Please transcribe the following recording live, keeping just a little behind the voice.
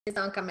Is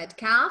Anka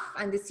Metcalf.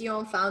 I'm the CEO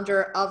and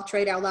founder of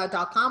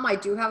TradeOutLoud.com. I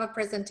do have a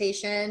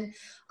presentation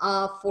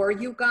for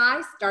you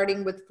guys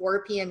starting with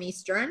 4 p.m.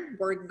 Eastern.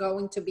 We're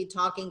going to be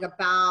talking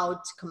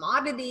about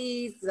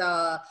commodities,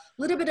 a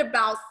little bit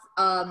about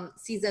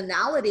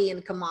seasonality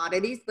in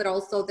commodities, but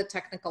also the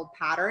technical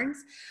patterns.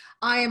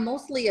 I am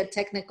mostly a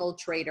technical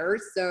trader.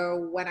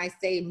 So when I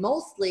say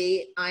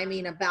mostly, I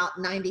mean about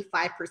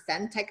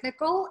 95%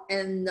 technical.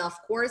 And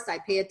of course, I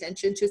pay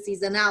attention to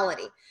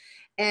seasonality.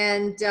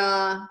 And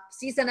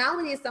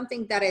seasonality is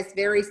something that is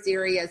very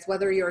serious,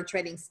 whether you're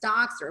trading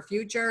stocks or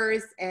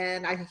futures.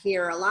 And I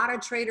hear a lot of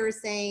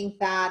traders saying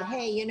that,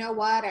 hey, you know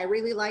what? I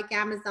really like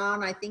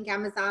Amazon. I think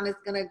Amazon is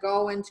going to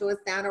go into a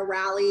Santa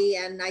rally,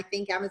 and I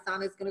think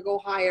Amazon is going to go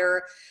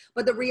higher.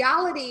 But the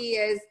reality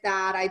is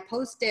that I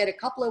posted a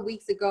couple of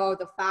weeks ago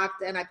the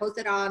fact, and I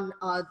posted on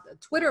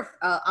Twitter,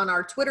 on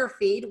our Twitter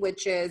feed,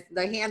 which is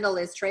the handle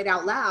is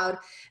TradeOutLoud.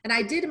 And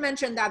I did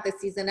mention that the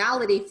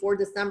seasonality for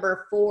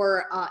December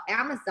for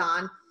Amazon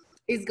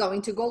is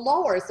going to go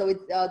lower. So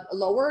it's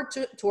lower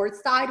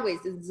towards sideways.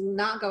 It's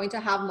not going to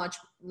have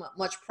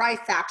much price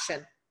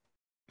action.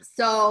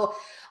 So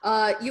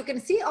you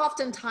can see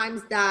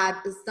oftentimes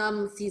that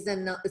some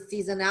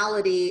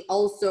seasonality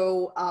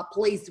also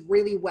plays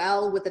really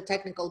well with the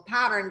technical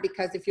pattern,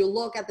 because if you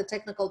look at the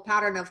technical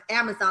pattern of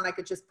Amazon, I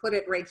could just put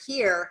it right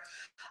here.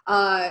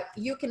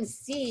 You can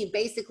see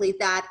basically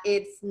that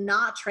it's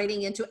not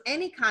trading into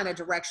any kind of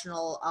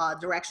directional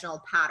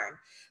pattern.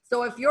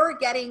 So if you're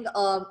getting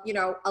a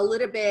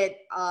little bit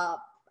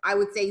I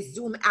would say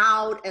zoom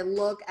out and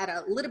look at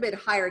a little bit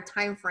higher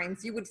time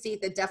frames, you would see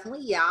that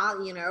definitely,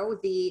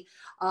 the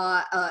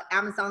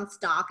Amazon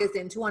stock is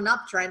into an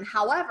uptrend.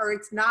 However,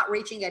 it's not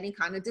reaching any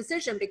kind of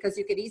decision, because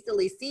you could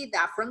easily see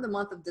that from the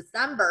month of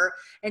December,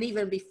 and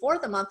even before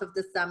the month of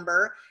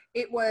December,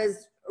 it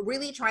was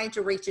really trying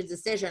to reach a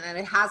decision, and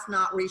it has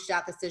not reached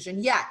that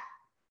decision yet.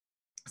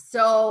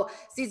 So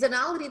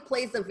seasonality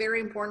plays a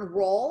very important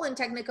role in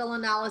technical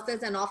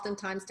analysis, and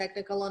oftentimes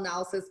technical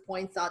analysis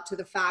points out to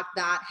the fact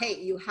that, hey,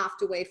 you have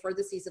to wait for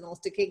the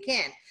seasonals to kick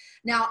in.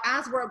 Now,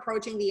 as we're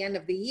approaching the end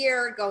of the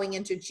year, going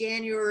into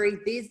January,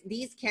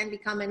 these can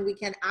become, and we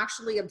can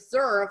actually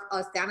observe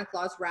a Santa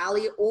Claus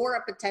rally or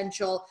a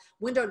potential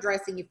window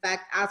dressing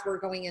effect as we're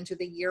going into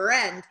the year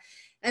end.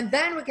 And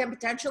then we can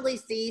potentially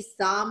see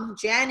some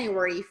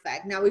January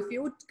effect. Now, if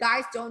you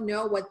guys don't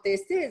know what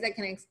this is, I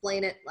can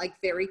explain it like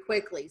very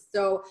quickly.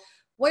 So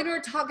when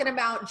you're talking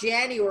about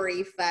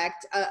January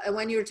effect,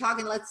 when you're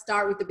talking, let's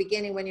start with the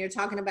beginning, when you're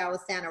talking about a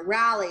Santa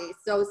rally.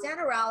 So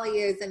Santa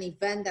rally is an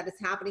event that is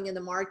happening in the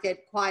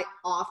market quite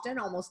often,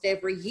 almost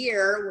every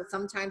year.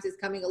 Sometimes it's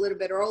coming a little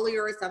bit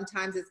earlier,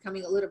 sometimes it's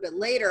coming a little bit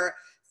later,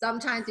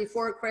 sometimes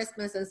before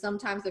Christmas, and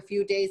sometimes a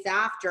few days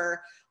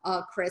after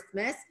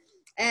Christmas.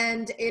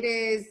 And it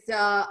is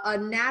a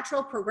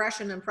natural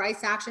progression in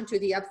price action to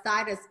the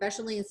upside,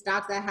 especially in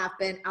stocks that have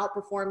been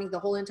outperforming the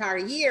whole entire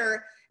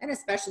year, and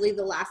especially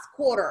the last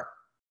quarter.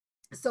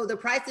 So the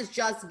price is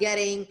just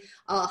getting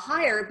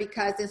higher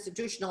because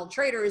institutional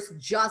traders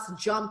just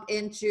jump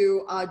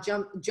into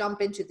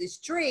these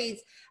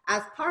trades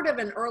as part of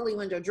an early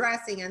window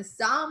dressing, and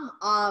some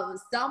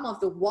of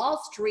the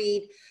Wall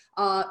Street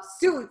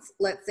suits,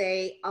 let's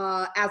say,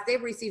 as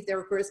they've received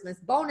their Christmas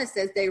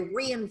bonuses, they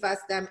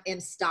reinvest them in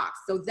stocks.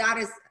 So that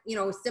is,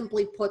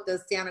 simply put, the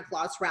Santa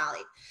Claus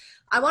rally.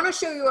 I want to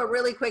show you a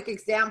really quick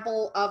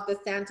example of the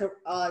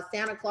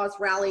Santa Claus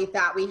rally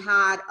that we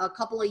had a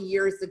couple of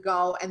years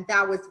ago, and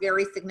that was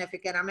very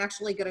significant. I'm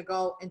actually going to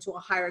go into a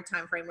higher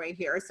time frame right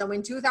here. So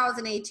in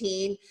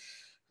 2018,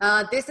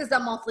 this is a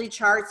monthly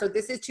chart. So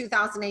this is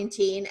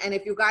 2018. And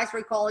if you guys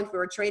recall, if you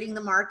were trading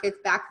the markets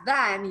back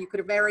then, you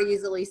could very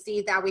easily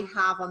see that we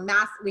had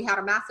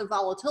a massive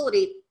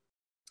volatility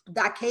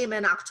that came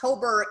in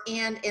October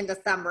and in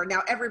December.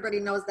 Now, everybody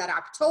knows that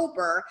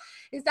October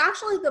is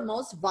actually the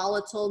most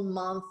volatile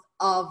month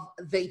of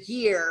the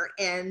year,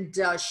 and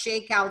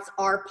shakeouts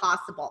are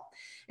possible.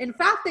 In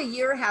fact, the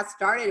year has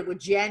started with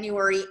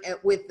January,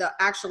 with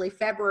actually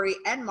February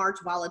and March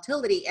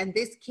volatility, and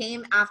this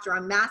came after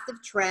a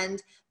massive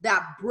trend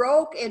that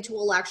broke into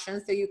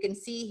elections. So you can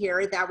see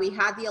here that we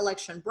had the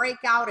election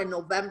breakout in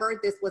November.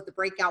 This was the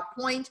breakout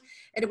point,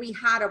 and we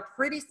had a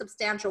pretty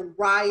substantial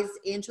rise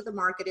into the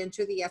market,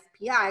 into the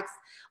SPX,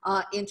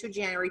 into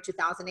January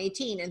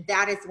 2018, and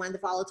that is when the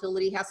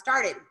volatility has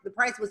started. The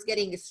price was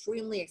getting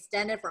extremely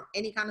extended from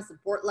any kind of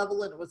support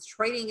level, and it was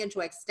trading into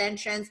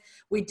extensions.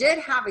 We did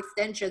have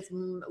extensions,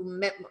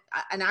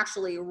 and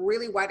actually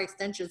really wide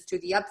extensions to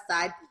the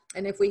upside.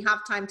 And if we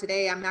have time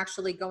today, I'm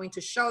actually going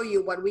to show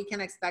you what we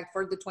can expect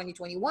for the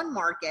 2021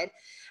 market.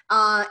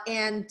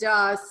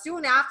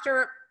 Soon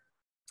after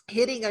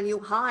hitting a new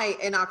high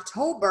in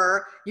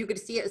October, you could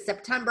see it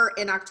September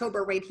and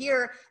October right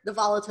here, the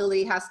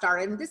volatility has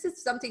started. And this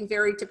is something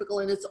very typical,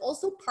 and it's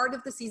also part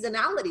of the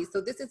seasonality.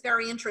 So this is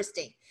very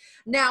interesting.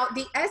 Now,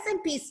 the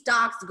S&P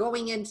stocks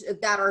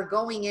that are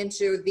going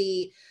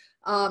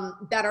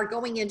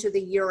into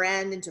the year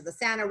end, into the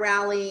Santa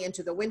rally,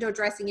 into the window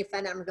dressing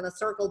event. I'm going to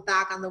circle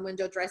back on the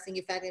window dressing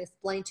event and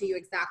explain to you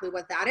exactly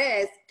what that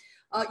is.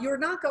 you're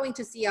not going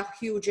to see a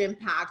huge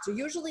impact.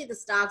 Usually the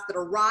stocks that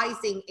are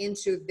rising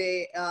into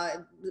the,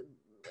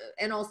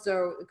 and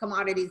also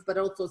commodities, but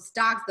also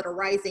stocks that are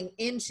rising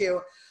into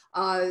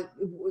a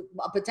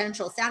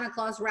potential Santa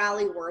Claus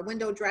rally or a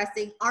window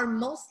dressing are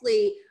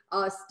mostly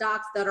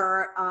stocks that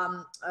are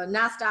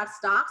NASDAQ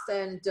stocks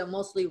and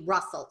mostly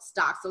Russell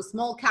stocks. So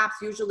small caps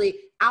usually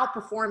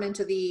outperform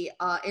into the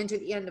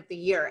end of the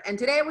year. And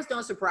today it was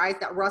no surprise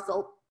that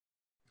Russell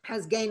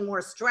has gained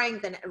more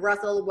strength, and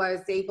Russell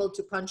was able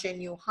to punch in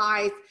new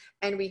highs,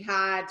 and we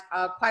had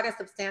quite a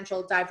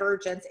substantial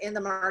divergence in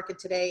the market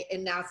today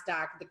in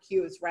NASDAQ, the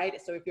Qs, right?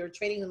 So if you're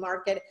trading the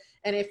market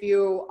and if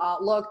you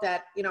looked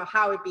at, you know,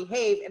 how it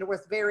behaved, it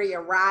was very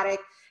erratic.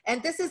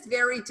 And this is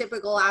very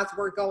typical as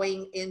we're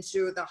going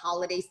into the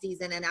holiday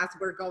season and as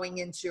we're going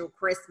into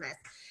Christmas.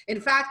 In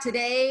fact,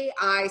 today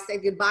I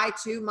said goodbye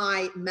to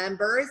my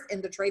members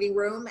in the trading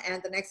room,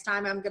 and the next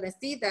time I'm going to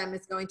see them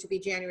is going to be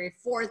January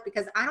 4th,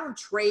 because I don't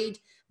trade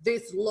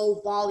this low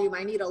volume.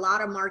 I need a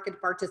lot of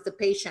market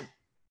participation.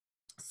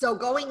 So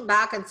going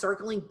back and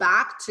circling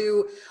back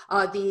to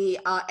the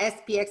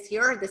SPX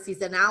here, the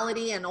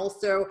seasonality, and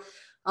also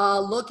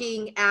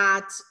looking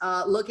at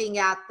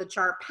the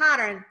chart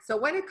pattern. So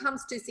when it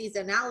comes to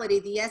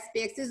seasonality, the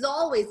SPX is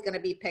always going to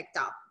be picked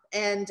up.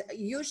 And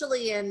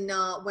usually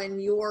when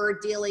you're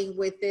dealing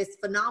with this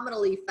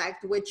phenomenal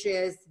effect, which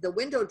is the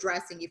window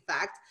dressing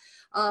effect,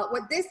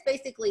 what this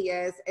basically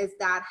is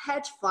that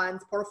hedge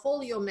funds,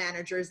 portfolio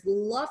managers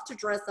love to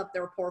dress up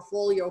their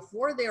portfolio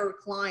for their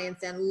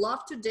clients and love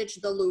to ditch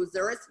the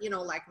losers, you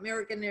know, like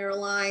American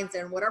Airlines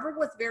and whatever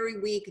was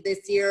very weak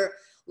this year.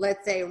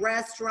 Let's say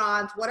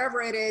restaurants,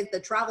 whatever it is, the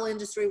travel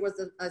industry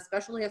was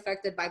especially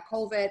affected by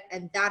COVID,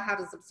 and that had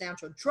a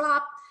substantial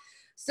drop.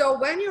 So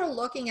when you're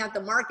looking at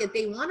the market,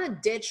 they want to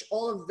ditch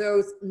all of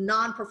those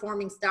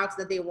non-performing stocks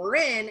that they were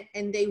in,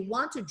 and they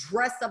want to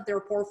dress up their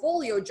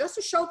portfolio just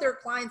to show their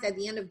clients at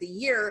the end of the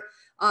year,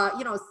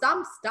 you know,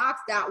 some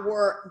stocks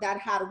that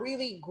had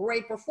really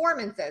great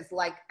performances,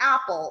 like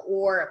Apple,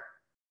 or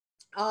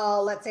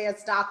let's say a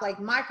stock like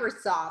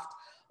Microsoft,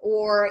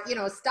 or, you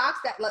know, stocks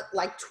that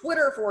like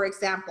Twitter, for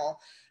example.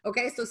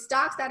 Okay, so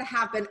stocks that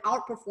have been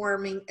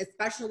outperforming,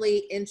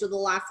 especially into the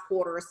last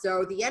quarter.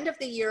 So the end of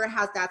the year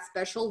has that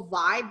special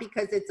vibe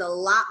because it's a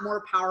lot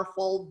more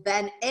powerful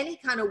than any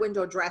kind of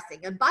window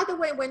dressing. And by the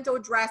way, window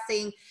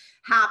dressing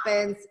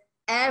happens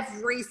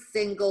every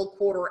single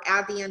quarter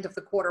at the end of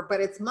the quarter, but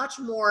it's much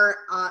more,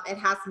 it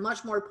has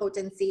much more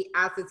potency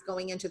as it's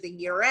going into the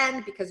year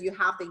end, because you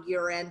have the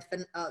year end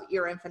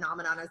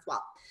phenomenon as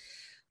well.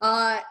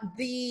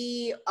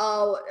 The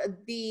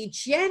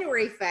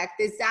January effect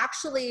is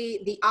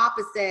actually the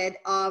opposite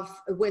of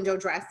window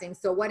dressing.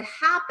 So what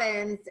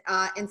happens,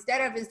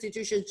 instead of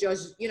institutions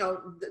just, you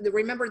know,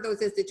 remember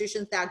those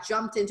institutions that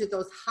jumped into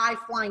those high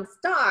flying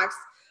stocks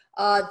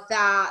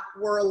that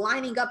were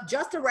lining up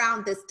just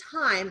around this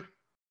time.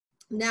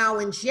 Now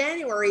in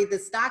January, the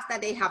stocks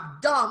that they have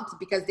dumped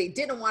because they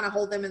didn't want to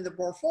hold them in the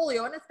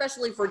portfolio, and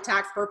especially for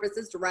tax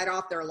purposes to write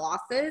off their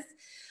losses,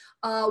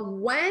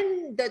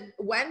 when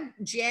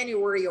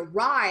January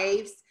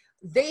arrives,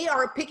 they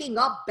are picking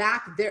up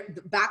back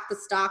the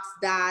stocks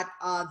that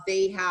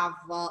they have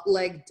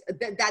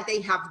that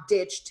they have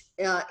ditched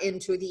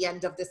into the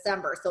end of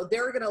December. So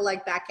they're going to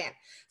leg back in.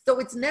 So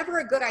it's never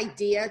a good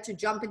idea to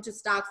jump into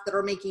stocks that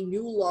are making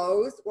new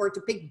lows or to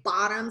pick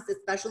bottoms,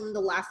 especially in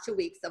the last 2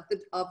 weeks of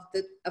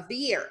the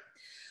year.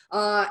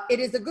 It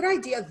is a good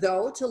idea,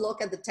 though, to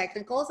look at the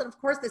technicals and, of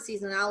course, the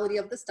seasonality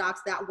of the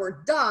stocks that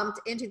were dumped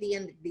into the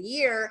end of the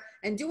year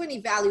and do an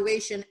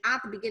evaluation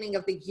at the beginning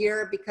of the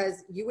year,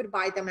 because you would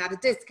buy them at a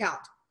discount,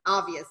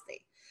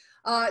 obviously.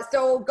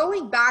 So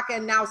going back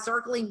and now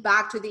circling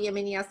back to the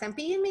mini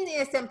S&P, mini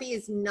S&P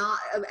is not,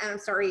 I'm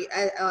sorry,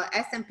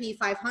 S&P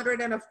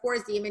 500, and of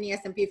course the mini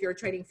S&P, if you're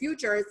trading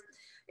futures,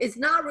 is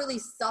not really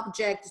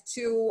subject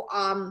to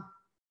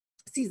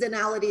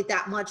seasonality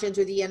that much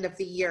into the end of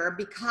the year,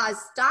 because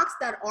stocks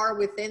that are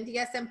within the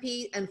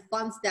S&P and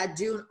funds that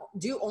do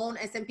own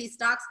S&P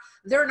stocks,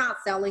 they're not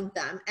selling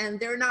them and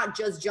they're not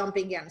just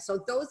jumping in.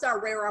 So those are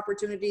rare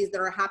opportunities that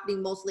are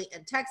happening mostly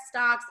in tech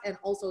stocks and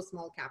also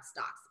small cap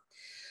stocks.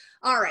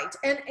 All right,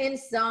 and in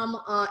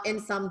some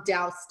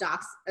Dow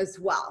stocks as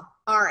well.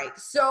 All right,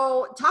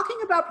 so talking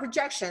about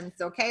projections,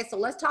 okay, so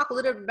let's talk a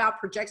little bit about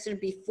projections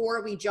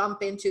before we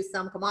jump into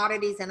some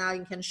commodities, and I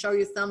can show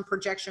you some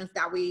projections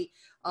that we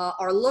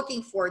are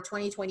looking for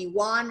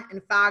 2021.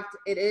 In fact,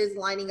 it is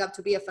lining up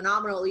to be a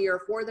phenomenal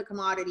year for the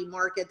commodity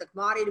market. The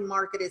commodity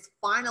market is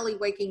finally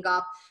waking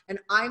up, and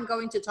I'm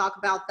going to talk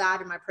about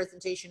that in my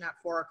presentation at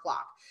 4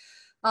 o'clock.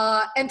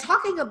 And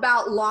talking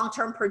about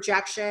long-term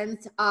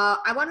projections,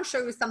 I want to show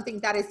you something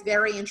that is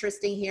very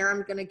interesting here.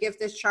 I'm going to give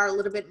this chart a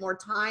little bit more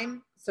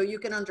time so you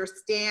can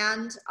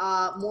understand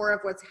more of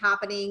what's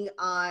happening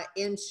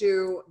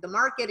into the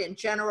market in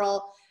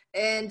general.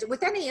 And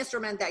with any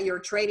instrument that you're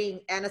trading,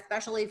 and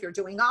especially if you're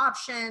doing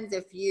options,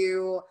 if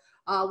you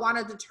want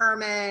to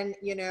determine,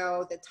 you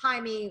know, the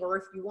timing, or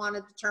if you want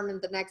to determine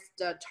the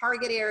next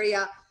target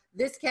area,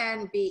 this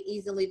can be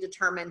easily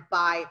determined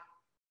by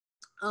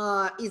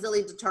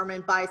easily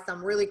determined by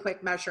some really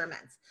quick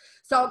measurements.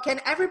 So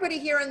can everybody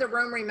here in the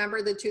room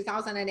remember the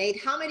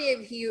 2008? How many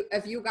of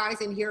you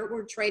guys in here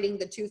were trading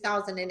the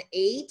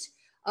 2008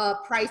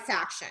 price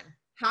action?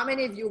 How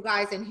many of you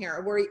guys in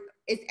here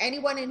is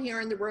anyone in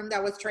here in the room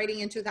that was trading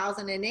in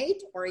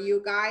 2008, or are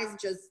you guys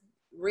just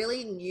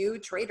really new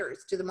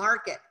traders to the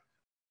market?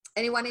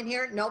 Anyone in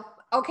here? Nope.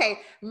 Okay,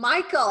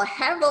 Michael,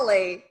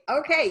 heavily.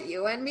 Okay,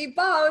 you and me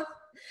both.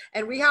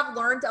 And we have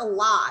learned a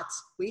lot.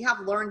 We have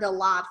learned a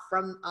lot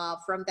from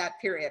that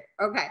period.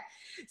 Okay,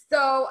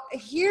 so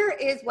here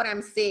is what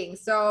I'm seeing.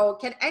 So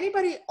can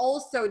anybody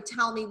also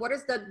tell me what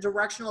is the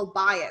directional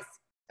bias?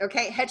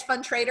 Okay, hedge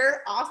fund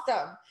trader,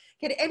 awesome.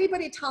 Can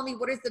anybody tell me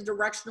what is the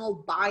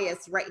directional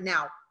bias right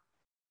now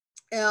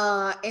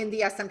in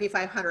the S&P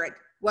 500?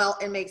 Well,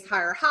 it makes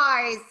higher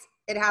highs,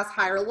 it has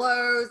higher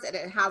lows, and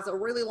it has a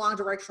really long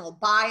directional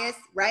bias,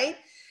 right?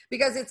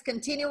 Because it's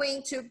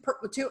continuing to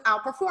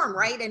outperform,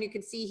 right? And you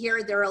can see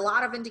here, there are a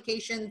lot of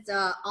indications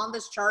on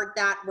this chart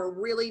that we're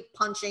really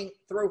punching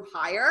through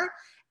higher.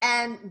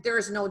 And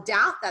there's no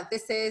doubt that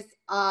this is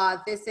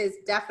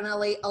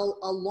definitely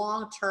a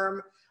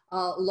long-term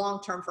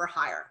for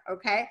higher,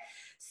 okay?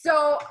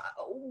 So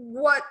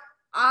what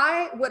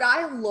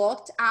I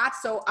looked at,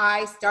 so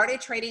I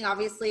started trading,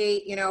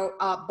 obviously, you know,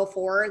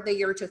 before the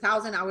year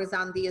 2000, I was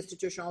on the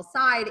institutional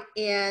side,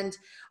 and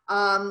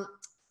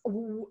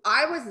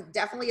I was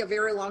definitely a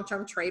very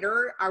long-term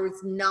trader. I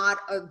was not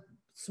a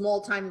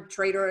small-time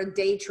trader, a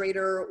day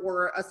trader,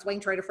 or a swing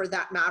trader for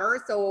that matter.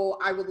 So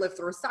I would live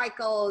through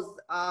cycles.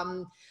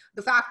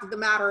 The fact of the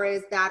matter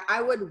is that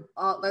I would,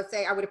 let's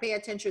say I would pay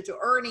attention to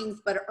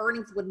earnings, but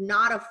earnings would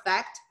not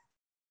affect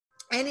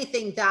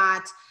anything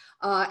that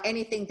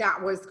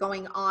was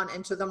going on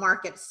into the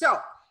market. So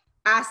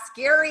as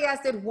scary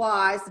as it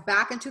was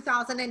back in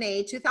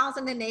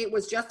 2008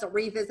 was just a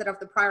revisit of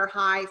the prior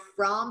high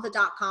from the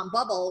dot-com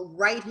bubble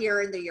right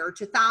here in the year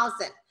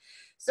 2000.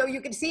 So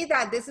you can see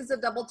that this is a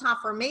double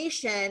top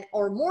formation,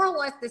 or more or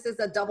less this is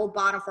a double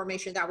bottom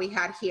formation that we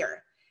had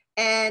here.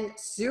 And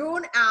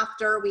soon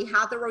after, we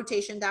had the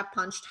rotation that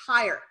punched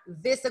higher.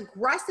 This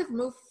aggressive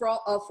move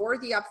for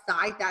the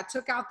upside that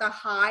took out the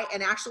high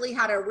and actually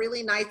had a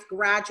really nice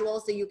gradual.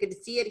 So you can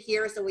see it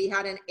here. So we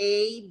had an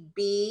A,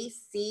 B,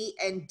 C,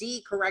 and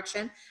D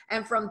correction.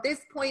 And from this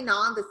point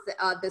on,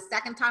 the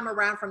second time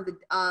around from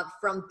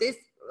this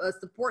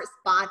support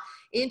spot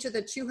into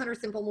the 200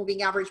 simple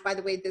moving average. By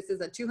the way, this is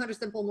a 200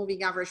 simple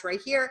moving average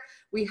right here.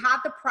 We had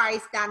the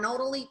price that not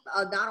only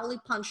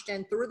punched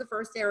in through the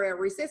first area of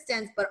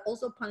resistance, but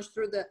also punched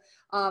through the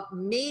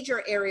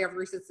major area of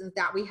resistance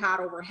that we had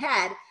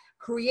overhead,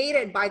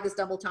 created by this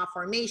double top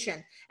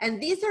formation.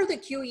 And these are the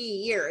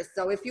QE years.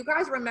 So if you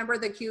guys remember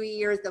the QE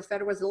years, the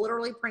Fed was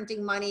literally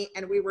printing money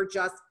and we were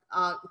just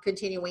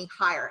continuing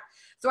higher.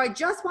 So I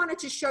just wanted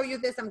to show you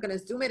this. I'm going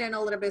to zoom it in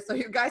a little bit so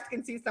you guys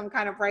can see some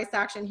kind of price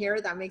action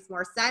here that makes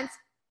more sense.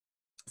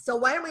 So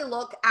when we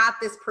look at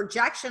this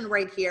projection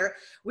right here,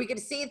 we can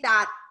see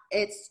that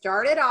it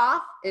started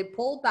off, it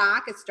pulled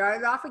back, it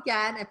started off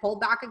again, it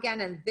pulled back again,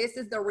 and this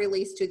is the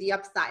release to the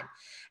upside.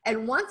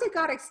 And once it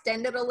got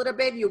extended a little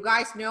bit, you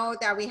guys know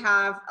that we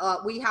had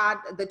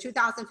the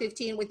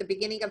 2015 with the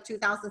beginning of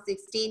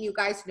 2016. You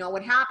guys know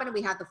what happened.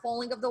 We had the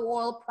falling of the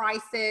oil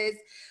prices.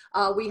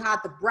 We had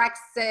the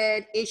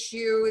Brexit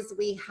issues.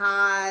 We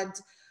had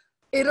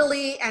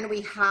Italy, and we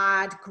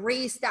had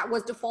Greece that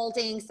was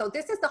defaulting. So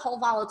this is the whole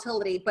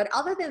volatility. But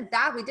other than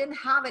that, we didn't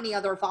have any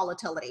other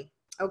volatility.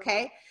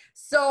 Okay.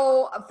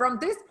 So from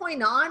this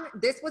point on,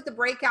 this was the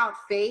breakout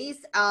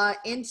phase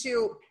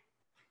into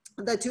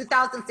the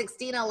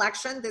 2016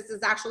 election. This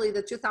is actually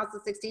the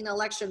 2016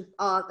 election,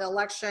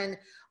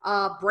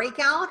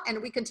 breakout,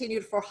 and we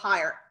continued for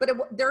higher. But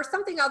there's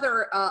something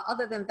other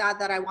than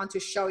that I want to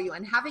show you.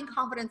 And having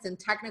confidence in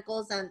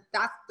technicals, and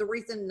that's the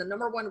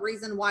number one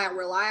reason why I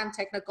rely on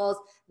technicals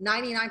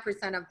 99%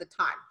 of the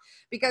time.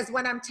 Because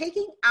when I'm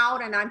taking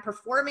out and I'm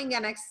performing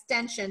an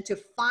extension to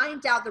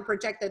find out the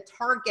projected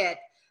target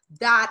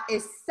that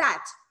is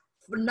set,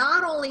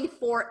 not only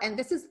for, and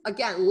this is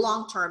again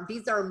long-term,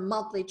 these are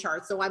monthly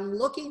charts, so I'm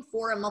looking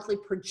for a monthly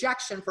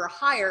projection for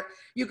higher.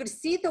 You could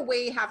see the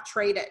way it had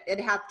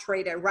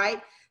traded,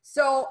 right?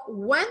 So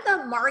when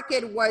the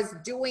market was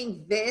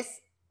doing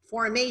this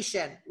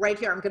formation right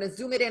here, I'm going to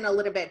zoom it in a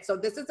little bit. So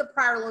this is the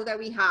prior low that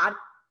we had.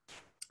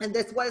 And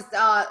this was,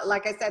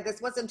 like I said,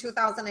 this was in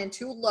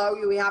 2002 low.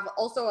 We have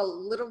also a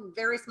little,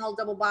 very small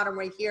double bottom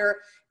right here.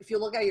 If you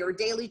look at your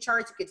daily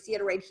charts, you can see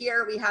it right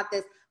here. We had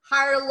this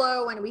higher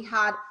low, and we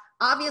had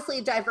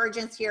obviously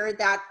divergence here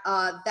that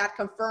that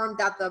confirmed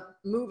that the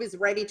move is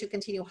ready to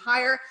continue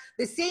higher.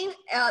 The same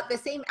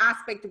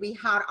aspect we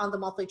had on the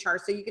monthly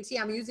chart. So you can see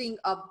I'm using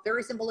a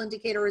very simple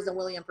indicator as a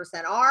William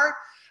 %R,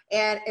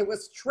 and it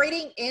was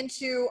trading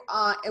into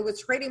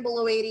trading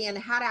below 80 and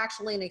had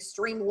actually an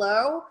extreme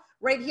low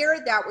right here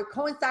that would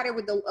coincided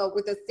with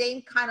the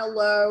same kind of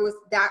lows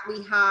that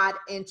we had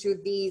into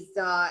these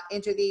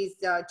end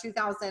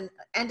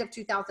of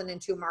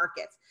 2002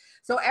 markets.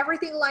 So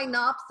everything lined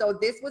up. So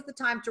this was the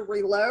time to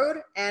reload,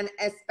 and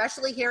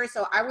especially here.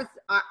 So I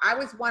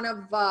was one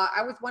of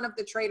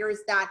the traders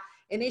that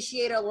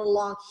initiated a little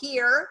long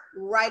here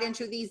right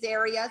into these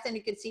areas, and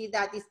you can see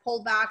that these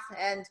pullbacks,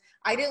 and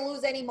I didn't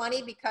lose any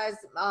money because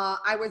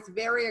I was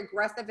very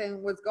aggressive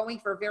and was going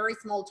for very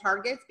small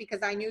targets because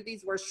I knew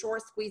these were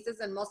short squeezes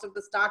in most of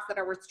the stocks that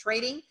I was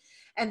trading.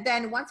 And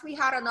then once we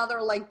had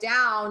another leg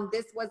down,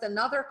 this was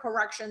another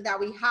correction that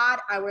we had.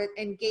 I would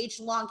engage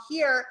long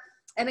here.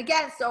 And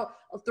again, so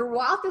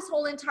throughout this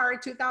whole entire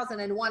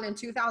 2001 and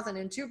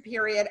 2002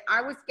 period,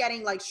 I was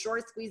getting like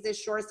short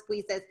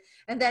squeezes.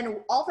 And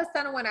then all of a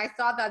sudden, when I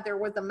saw that there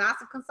was a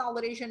massive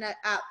consolidation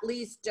at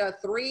least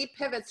 3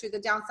 pivots to the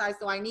downside,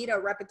 so I need a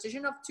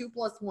repetition of 2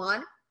 +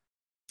 1.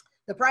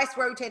 The price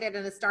rotated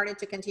and it started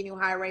to continue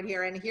high right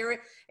here. And here,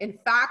 in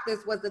fact,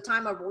 this was the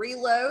time of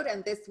reload,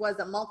 and this was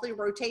a monthly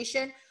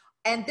rotation.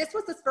 And this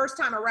was the first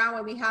time around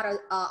when we had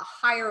a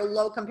higher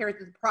low compared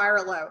to the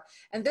prior low.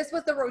 And this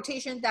was the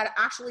rotation that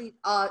actually,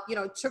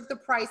 took the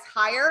price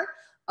higher.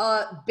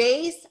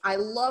 Base, I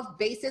love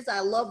bases,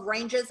 I love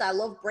ranges, I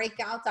love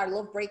breakouts, I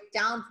love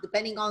breakdowns,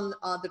 depending on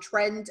the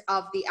trend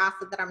of the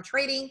asset that I'm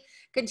trading.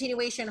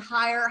 Continuation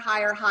higher.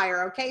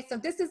 Okay, so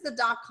this is the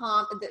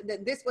 .com.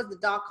 This was the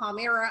 .com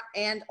era,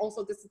 and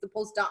also this is the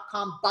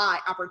post.com buy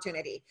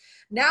opportunity.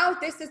 Now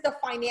this is the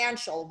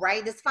financial,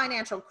 right? This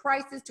financial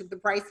crisis took the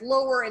price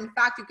lower. In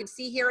fact, you can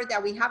see here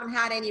that we haven't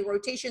had any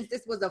rotations.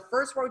 This was the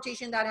first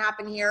rotation that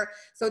happened here.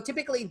 So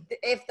typically,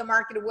 if the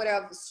market would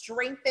have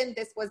strengthened,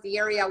 this was the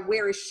area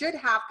where it should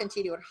have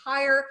continued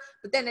higher,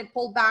 but then it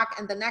pulled back,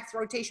 and the next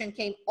rotation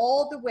came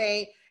all the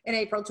way in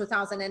April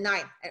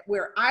 2009,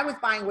 where I was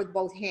buying with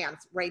both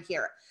hands right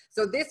here.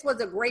 So this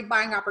was a great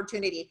buying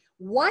opportunity.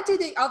 What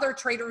did the other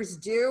traders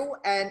do?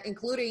 And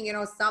including,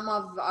 some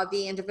of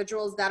the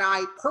individuals that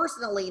I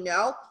personally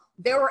know,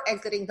 they were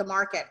exiting the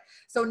market.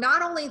 So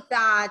not only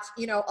that,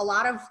 a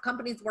lot of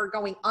companies were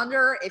going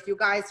under. If you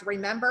guys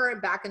remember,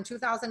 back in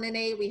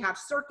 2008, we had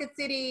Circuit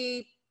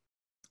City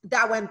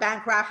that went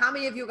bankrupt. How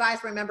many of you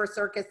guys remember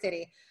Circuit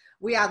City?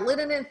 We had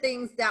Linen and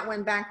Things that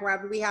went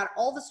bankrupt. We had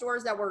all the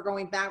stores that were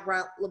going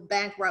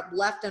bankrupt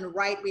left and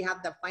right. We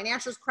had the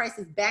financial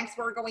crisis. Banks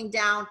were going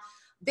down.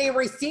 They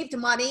received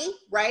money,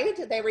 right?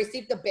 They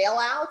received the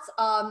bailouts.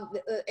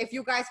 If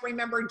you guys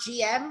remember,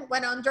 GM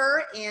went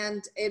under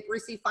and it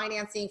received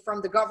financing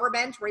from the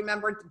government.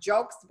 Remember the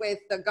jokes with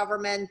the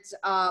government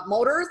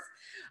motors?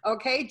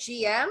 Okay,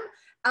 GM.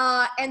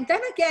 And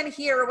then again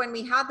here, when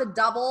we had the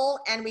double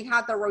and we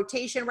had the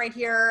rotation right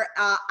here,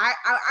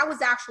 I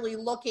was actually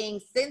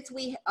looking, since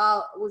we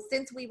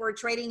were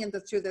trading to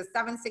the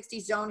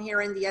 760 zone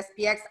here in the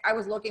SPX, I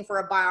was looking for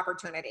a buy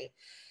opportunity.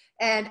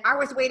 And I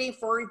was waiting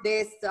for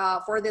this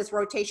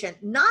rotation,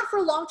 not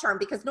for long term,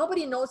 because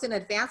nobody knows in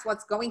advance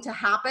what's going to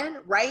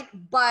happen, right?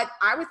 But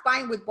I was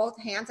buying with both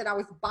hands, and I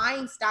was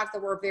buying stocks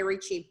that were very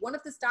cheap. One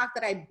of the stocks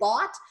that I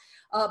bought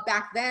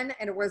back then,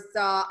 and it was,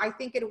 I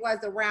think it was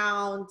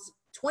around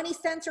 20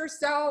 cents or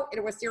so,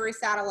 it was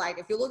Sirius Satellite.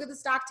 If you look at the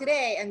stock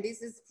today, and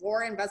this is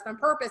for investment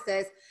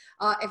purposes,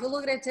 if you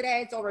look at it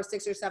today, it's over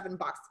 $6 or $7.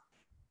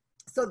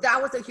 So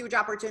that was a huge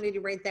opportunity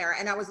right there.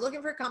 And I was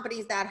looking for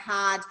companies that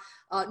had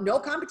no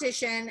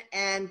competition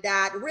and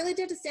that really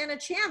did stand a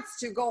chance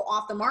to go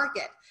off the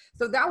market.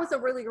 So that was a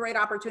really great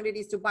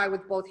opportunity to buy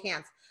with both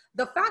hands.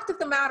 The fact of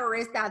the matter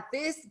is that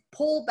this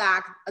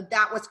pullback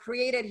that was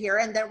created here,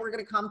 and then we're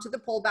going to come to the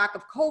pullback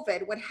of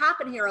COVID. What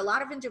happened here, a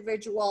lot of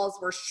individuals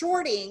were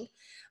shorting.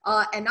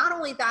 And not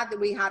only that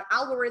we had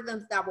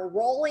algorithms that were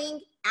rolling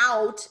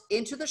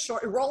into the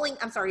shorts.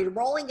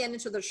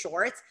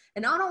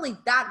 And not only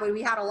that, but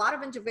we had a lot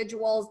of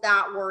individuals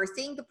that were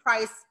seeing the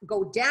price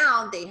go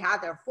down. They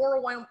had their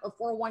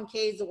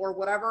 401ks or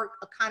whatever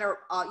kind of,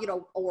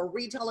 or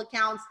retail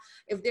accounts,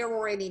 if there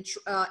were any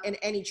in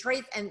any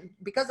trades. And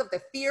because of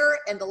the fear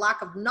and the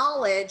lack of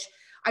knowledge,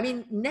 I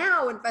mean,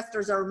 now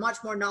investors are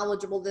much more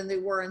knowledgeable than they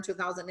were in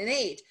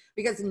 2008,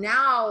 because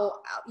now,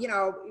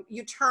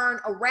 you turn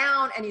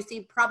around and you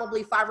see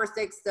probably 5 or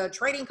 6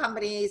 trading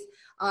companies.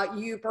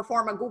 You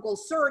perform a Google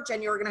search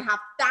and you're going to have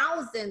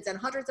thousands and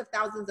hundreds of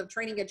thousands of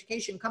training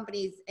education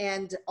companies,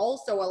 and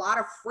also a lot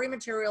of free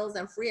materials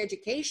and free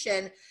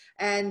education.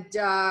 And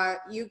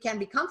you can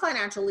become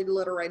financially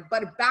literate.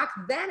 But back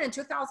then in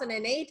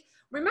 2008,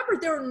 remember,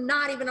 there were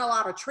not even a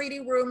lot of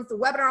trading rooms. The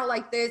webinar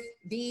like this,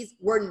 these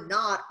were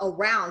not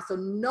around. So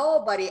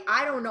nobody,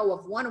 I don't know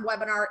of one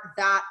webinar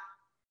that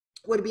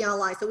would be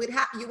online. So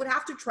you would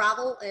have to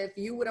travel if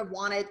you would have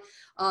wanted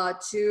to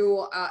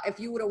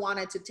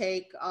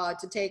take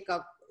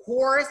a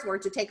course or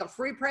to take a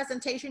free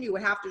presentation. You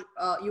would have to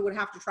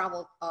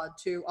travel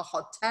to a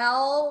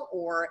hotel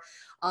or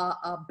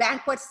a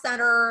banquet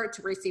center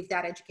to receive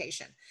that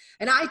education.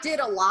 And I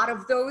did a lot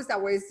of those. I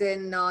was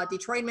in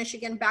Detroit,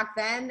 Michigan back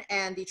then,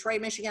 and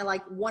Detroit, Michigan,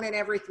 like 1 in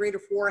every 3 to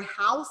 4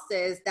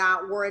 houses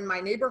that were in my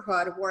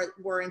neighborhood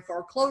were in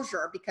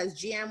foreclosure because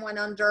GM went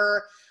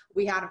under.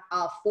 We had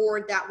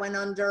Ford that went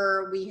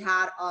under. We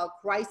had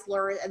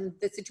Chrysler, and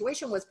the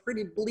situation was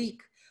pretty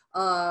bleak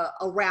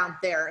around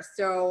there.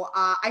 So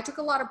I took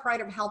a lot of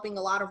pride of helping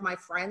a lot of my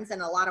friends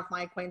and a lot of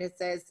my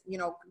acquaintances, you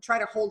know, try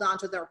to hold on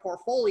to their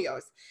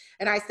portfolios.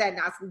 And I said,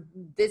 now,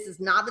 this is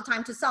not the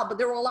time to sell. But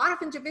there were a lot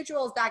of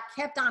individuals that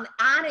kept on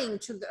adding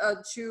to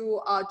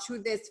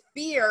this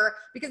fear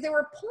because they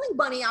were pulling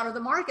money out of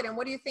the market. And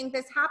what do you think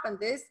this happened?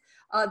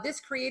 This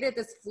created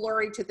this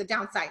flurry to the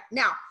downside.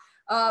 Now,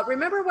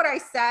 remember what I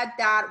said,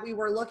 that we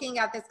were looking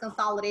at this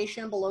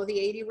consolidation below the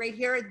 80 right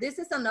here. This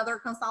is another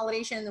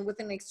consolidation with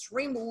an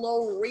extreme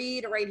low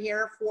read right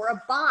here for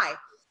a buy.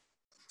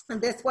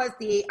 And this was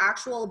the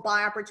actual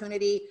buy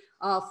opportunity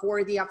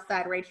for the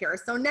upside right here.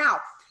 So now,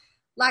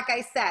 like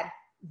I said,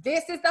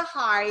 this is the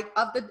high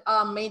of the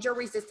major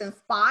resistance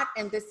spot,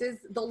 and this is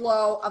the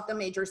low of the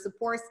major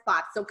support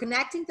spot. So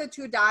connecting the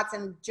two dots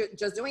and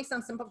just doing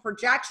some simple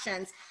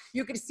projections,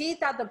 you can see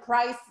that the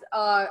price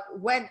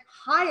went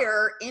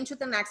higher into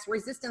the next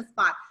resistance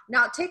spot.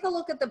 Now take a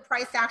look at the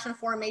price action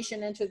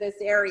formation into this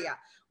area.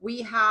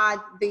 We had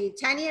the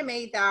 10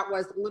 EMA that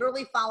was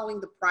literally following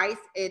the price.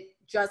 It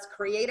just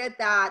created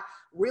that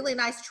really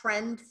nice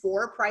trend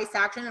for price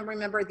action. And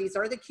remember, these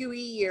are the QE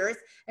years.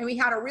 And we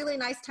had a really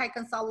nice tight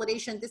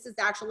consolidation. This is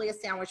actually a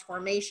sandwich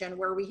formation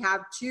where we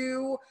have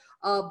two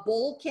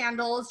bull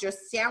candles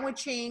just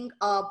sandwiching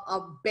a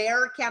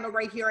bear candle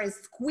right here and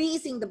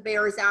squeezing the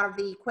bears out of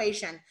the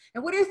equation.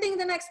 And what do you think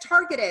the next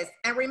target is?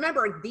 And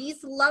remember,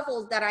 these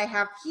levels that I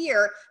have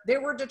here, they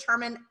were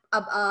determined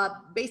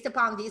based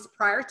upon these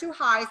prior to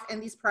highs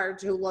and these prior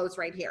to lows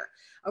right here.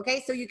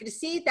 Okay, so you can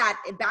see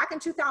that back in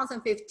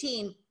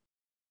 2015,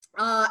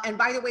 and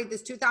by the way,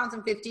 this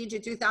 2015 to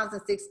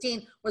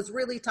 2016 was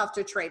really tough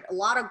to trade. A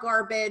lot of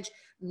garbage,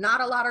 not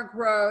a lot of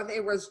growth.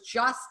 It was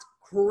just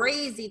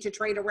crazy to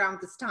trade around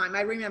this time.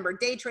 I remember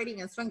day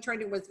trading and swing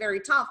trading was very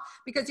tough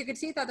because you could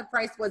see that the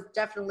price was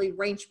definitely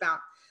range bound.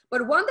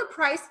 But when the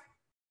price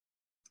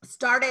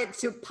started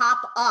to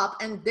pop up,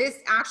 and this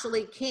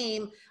actually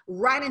came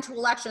right into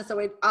election, so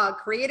it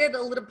created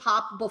a little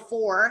pop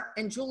before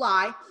in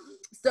July.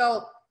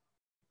 So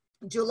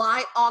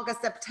July,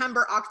 August,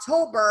 September,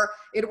 October,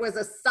 it was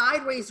a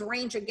sideways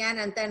range again,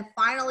 and then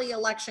finally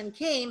election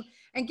came,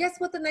 and guess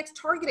what the next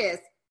target is?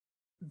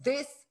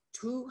 This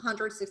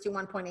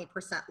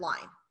 261.8% line,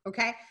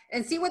 okay?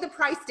 And see what the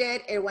price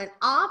did. It went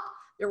up.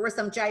 There were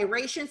some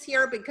gyrations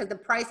here because the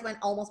price went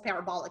almost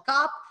parabolic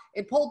up.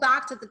 It pulled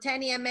back to the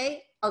 10 EMA,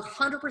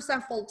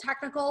 100% full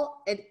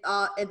technical. And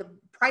the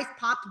price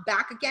popped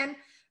back again.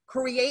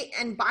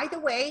 And by the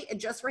way, it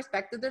just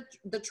respected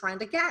the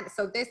trend again.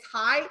 So this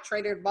high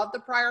traded above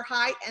the prior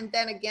high, and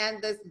then again,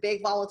 this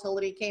big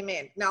volatility came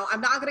in. Now,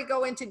 I'm not going to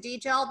go into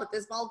detail, but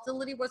this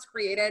volatility was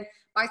created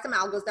by some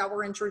algos that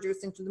were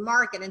introduced into the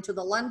market, into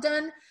the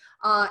London,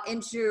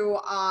 into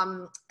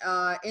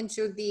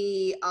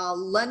the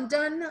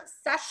London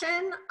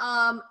session,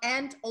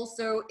 and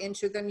also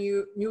into the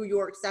New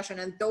York session,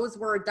 and those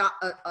were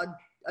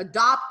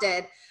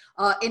adopted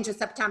into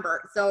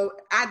September. So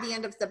at the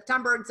end of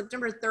September,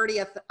 September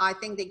 30th, I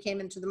think they came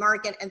into the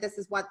market, and this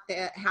is what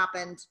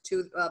happened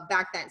to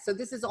back then. So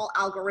this is all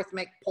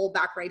algorithmic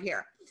pullback right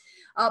here.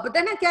 But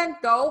then again,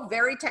 though,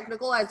 very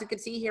technical, as you can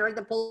see here,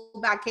 the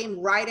pullback came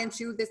right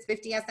into this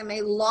 50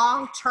 SMA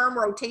long-term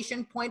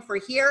rotation point for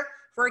here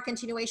for a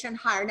continuation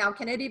higher. Now,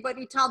 can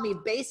anybody tell me,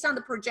 based on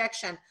the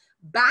projection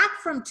back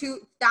from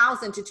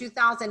 2000 to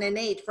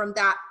 2008, from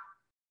that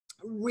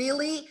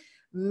really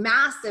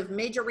massive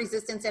major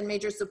resistance and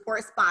major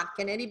support spot,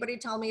 can anybody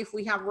tell me if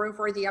we have room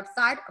for the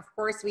upside? Of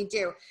course we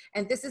do.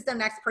 And this is the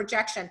next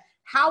projection.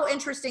 How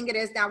interesting it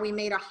is that we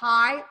made a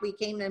high, we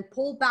came and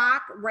pulled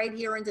back right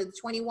here into the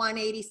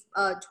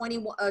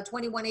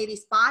 2180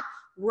 spot,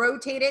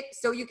 rotated.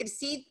 So you can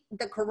see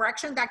the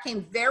correction that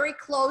came very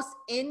close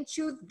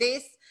into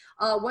this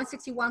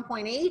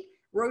 161.8.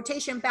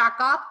 Rotation back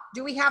up.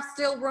 Do we have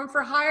still room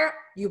for higher?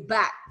 You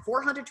bet.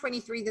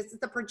 423, this is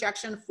the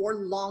projection for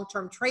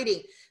long-term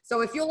trading.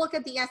 So if you look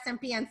at the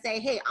S&P and say,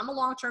 hey, I'm a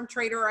long-term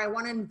trader, I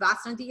want to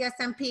invest in the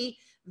S&P,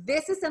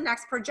 this is the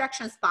next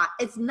projection spot.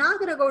 It's not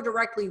going to go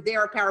directly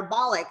there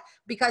parabolic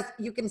because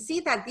you can see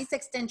that these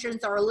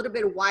extensions are a little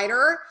bit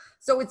wider.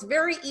 So it's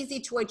very easy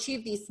to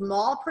achieve these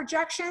small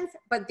projections,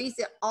 but these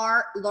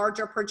are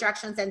larger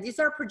projections, and these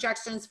are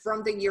projections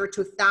from the year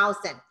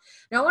 2000.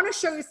 Now I want to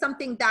show you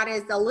something that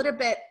is a little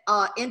bit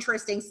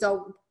interesting.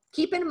 So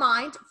keep in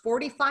mind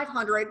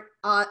 4,500,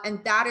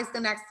 and that is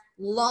the next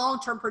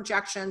long-term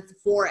projections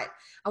for it.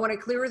 I want to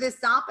clear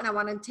this up, and I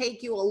want to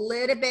take you a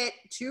little bit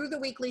to the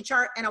weekly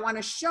chart, and I want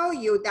to show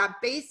you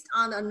that based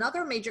on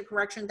another major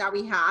correction that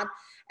we had,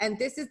 and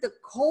this is the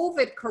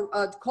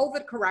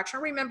COVID correction.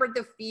 Remember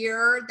the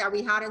fear that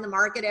we had in the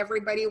market?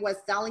 Everybody was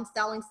selling,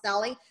 selling,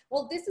 selling.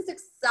 Well, this is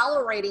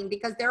accelerating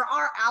because there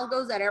are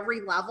algos at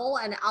every level,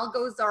 and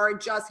algos are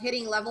just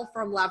hitting level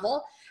from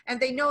level. And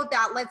they know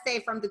that, let's say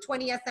from the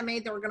 20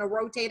 SMA, they're going to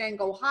rotate and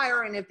go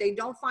higher. And if they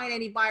don't find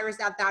any buyers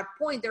at that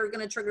point, they're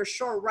going to trigger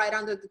short right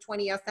under the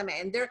 20 SMA.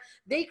 And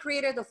they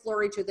created the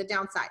flurry to the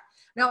downside.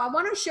 Now I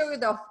want to show you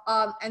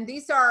and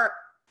these are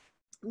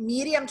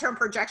medium-term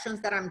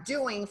projections that I'm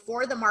doing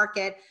for the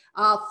market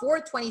for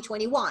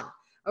 2021.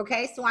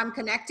 Okay, so I'm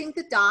connecting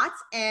the dots,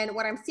 and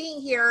what I'm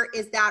seeing here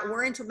is that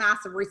we're into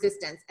massive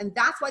resistance, and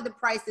that's why the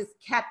price is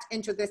kept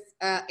into this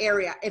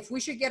area. If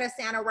we should get a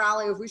Santa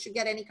rally, if we should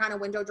get any kind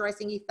of window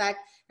dressing effect,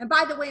 and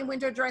by the way,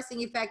 window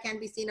dressing effect can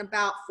be seen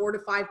about 4 to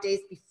 5 days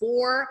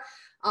before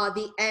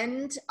the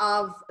end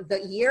of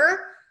the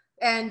year.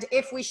 And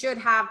if we should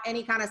have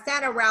any kind of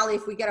Santa rally,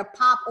 if we get a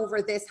pop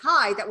over this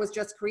high that was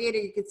just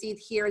created, you can see it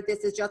here. This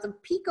is just a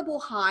peakable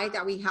high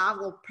that we have, a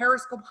little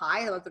periscope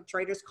high, what the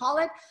traders call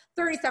it,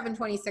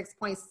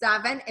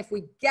 3726.7. If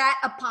we get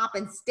a pop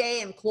and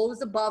stay and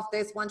close above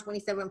this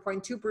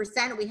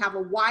 127.2%, we have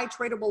a wide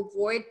tradable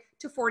void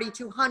to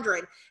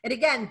 4,200. And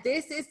again,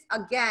 this is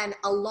again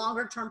a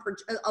longer term,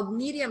 a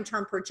medium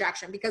term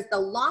projection, because the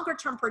longer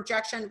term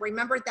projection,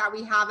 remember that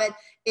we have it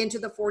into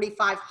the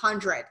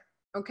 4,500.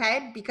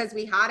 Okay, because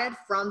we had it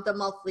from the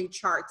monthly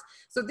charts.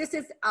 So this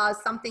is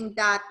something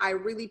that I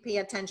really pay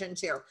attention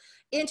to.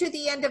 Into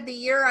the end of the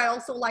year, I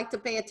also like to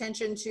pay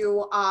attention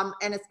to,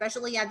 and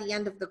especially at the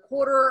end of the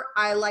quarter,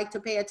 I like to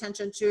pay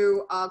attention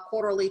to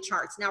quarterly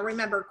charts. Now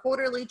remember,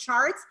 quarterly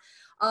charts,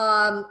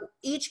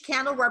 each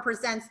candle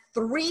represents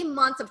 3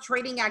 months of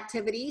trading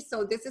activity.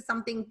 So this is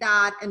something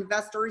that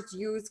investors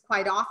use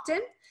quite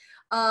often.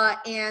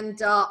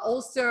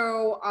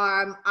 Also,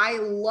 I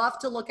love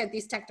to look at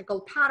these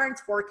technical patterns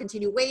for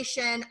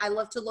continuation. I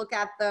love to look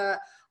at the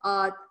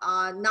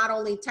not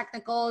only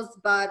technicals,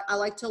 but I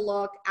like to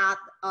look at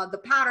the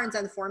patterns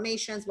and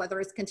formations, whether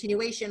it's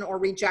continuation or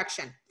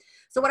rejection.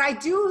 So what I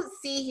do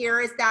see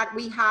here is that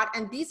we had,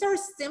 and these are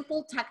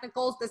simple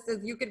technicals. This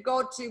is, you could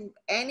go to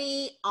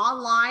any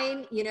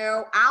online,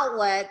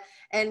 outlet,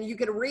 and you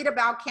could read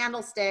about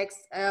candlesticks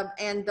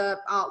and the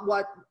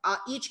what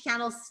each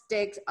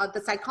candlestick,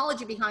 the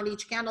psychology behind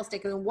each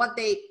candlestick, and what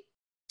they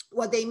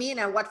mean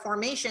and what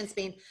formations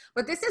mean.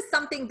 But this is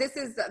something, this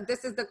is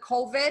the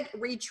COVID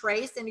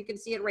retrace, and you can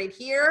see it right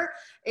here.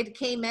 It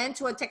came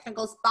into a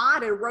technical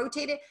spot, it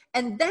rotated,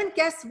 and then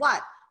guess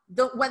what?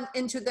 Went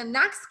into the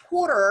next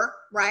quarter,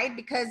 right?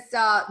 Because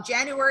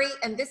January,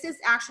 and this is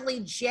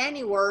actually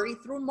January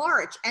through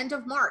March, end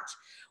of March.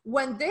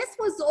 When this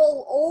was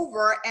all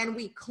over and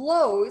we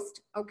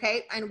closed,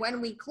 okay, and when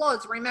we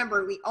closed,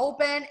 remember, we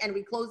opened and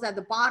we closed at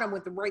the bottom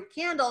with the bright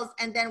candles,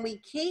 and then we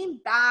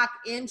came back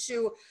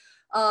into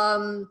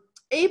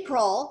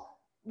April,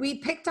 we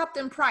picked up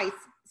in price.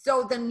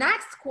 So the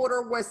next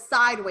quarter was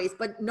sideways,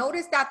 but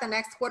notice that the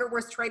next quarter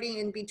was trading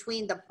in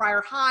between the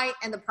prior high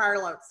and the prior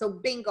low. So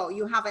bingo,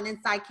 you have an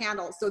inside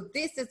candle. So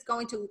this is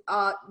going to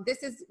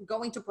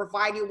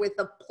provide you with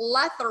a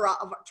plethora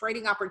of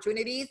trading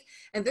opportunities.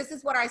 And this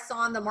is what I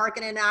saw in the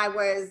market, and I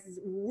was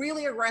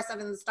really aggressive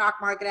in the stock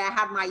market. I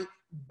had my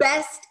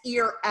best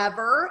year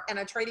ever, and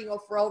I'm trading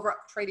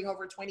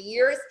over 20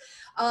 years.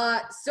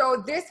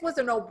 So this was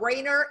a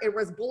no-brainer. It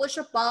was bullish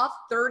above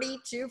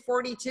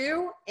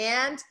 32.42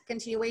 and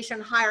continuation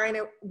higher, and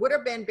it would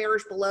have been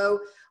bearish below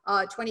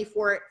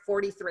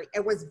 24.43.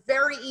 It was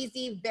very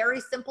easy,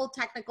 very simple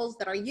technicals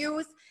that are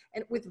used,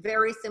 and with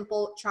very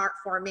simple chart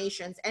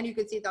formations. And you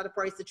can see that the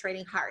price is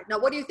trading higher. Now,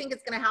 what do you think is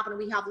going to happen?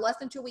 We have less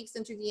than 2 weeks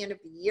into the end of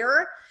the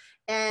year.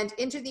 And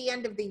into the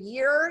end of the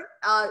year,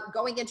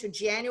 going into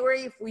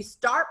January, if we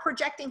start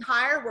projecting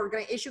higher, we're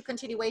going to issue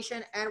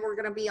continuation, and we're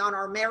going to be on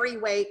our merry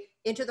way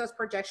into those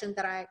projections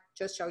that I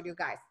just showed you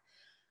guys.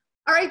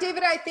 All right,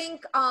 David, I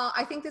think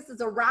this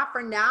is a wrap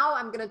for now.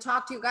 I'm going to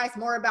talk to you guys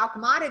more about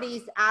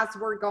commodities as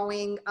we're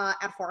going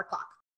at 4 o'clock.